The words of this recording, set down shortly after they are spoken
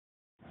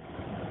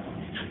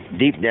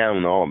Deep down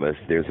in all of us,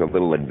 there's a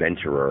little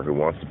adventurer who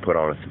wants to put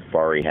on a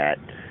safari hat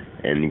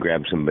and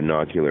grab some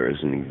binoculars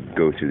and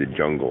go through the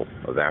jungle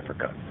of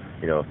Africa.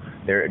 You know,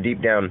 there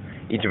deep down,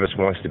 each of us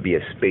wants to be a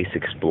space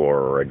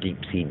explorer or a deep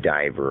sea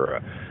diver, or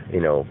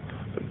a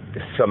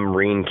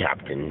submarine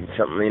captain.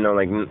 Something,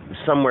 like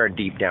somewhere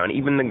deep down.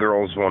 Even the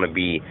girls want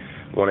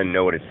to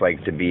know what it's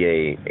like to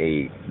be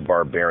a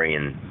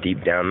barbarian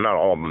deep down. Not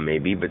all of them,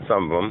 maybe, but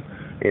some of them.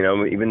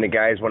 Even the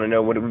guys want to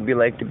know what it would be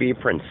like to be a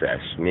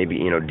princess. Maybe,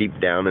 deep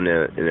down in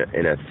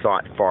a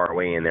thought far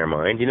away in their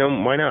mind.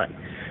 Why not?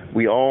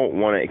 We all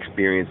want to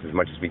experience as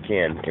much as we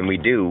can, and we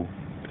do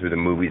through the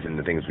movies and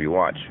the things we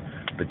watch.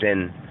 But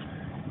then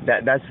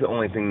that's the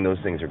only thing those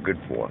things are good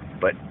for.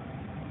 But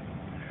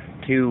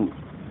to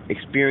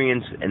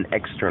experience an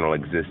external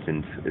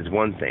existence is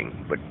one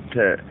thing, but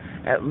to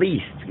at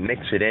least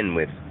mix it in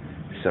with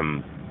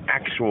some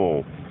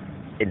actual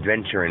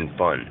adventure and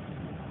fun.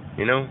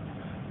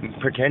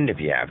 Pretend if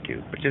you have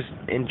to, but just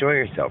enjoy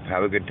yourself,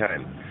 have a good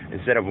time.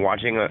 Instead of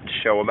watching a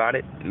show about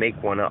it,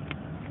 make one up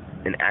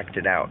and act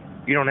it out.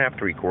 You don't have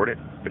to record it,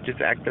 but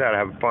just act it out,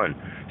 have fun.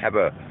 Have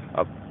a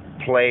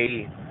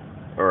play,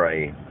 or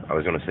I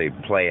was going to say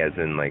play as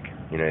in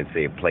I'd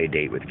say a play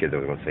date with kids. I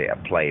was going to say a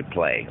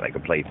play, like a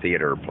play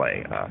theater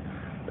play.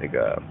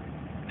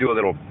 Do a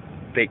little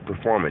fake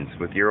performance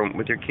with your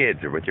kids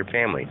or with your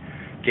family.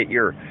 Get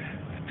your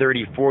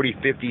 30, 40,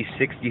 50,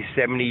 60,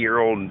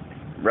 70-year-old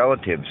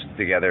relatives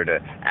together to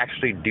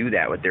actually do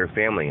that with their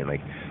family and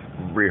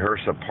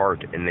rehearse a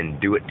part and then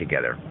do it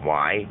together.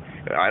 Why?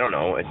 I don't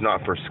know. It's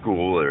not for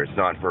school or it's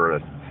not for a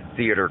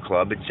theater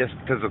club. It's just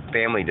because the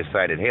family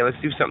decided, hey, let's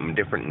do something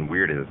different and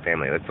weird as a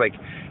family. Let's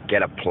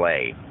get a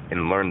play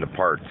and learn the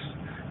parts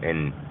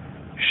and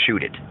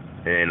shoot it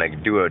and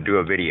do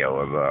a video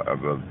of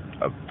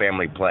a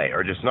family play,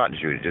 or just not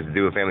shoot it, just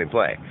do a family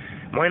play.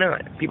 Why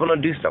not? People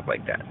don't do stuff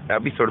like that.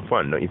 That'd be sort of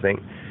fun, don't you think?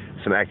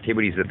 Some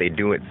activities that they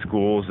do at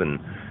schools and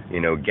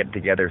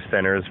get-together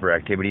centers for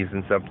activities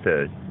and stuff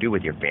to do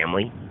with your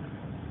family,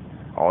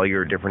 all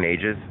your different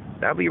ages.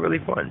 That'd be really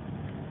fun.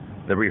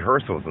 The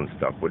rehearsals and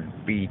stuff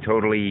would be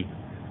totally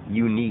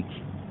unique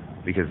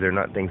because they're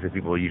not things that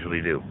people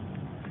usually do.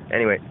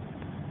 Anyway,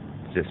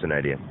 it's just an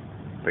idea.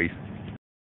 Peace.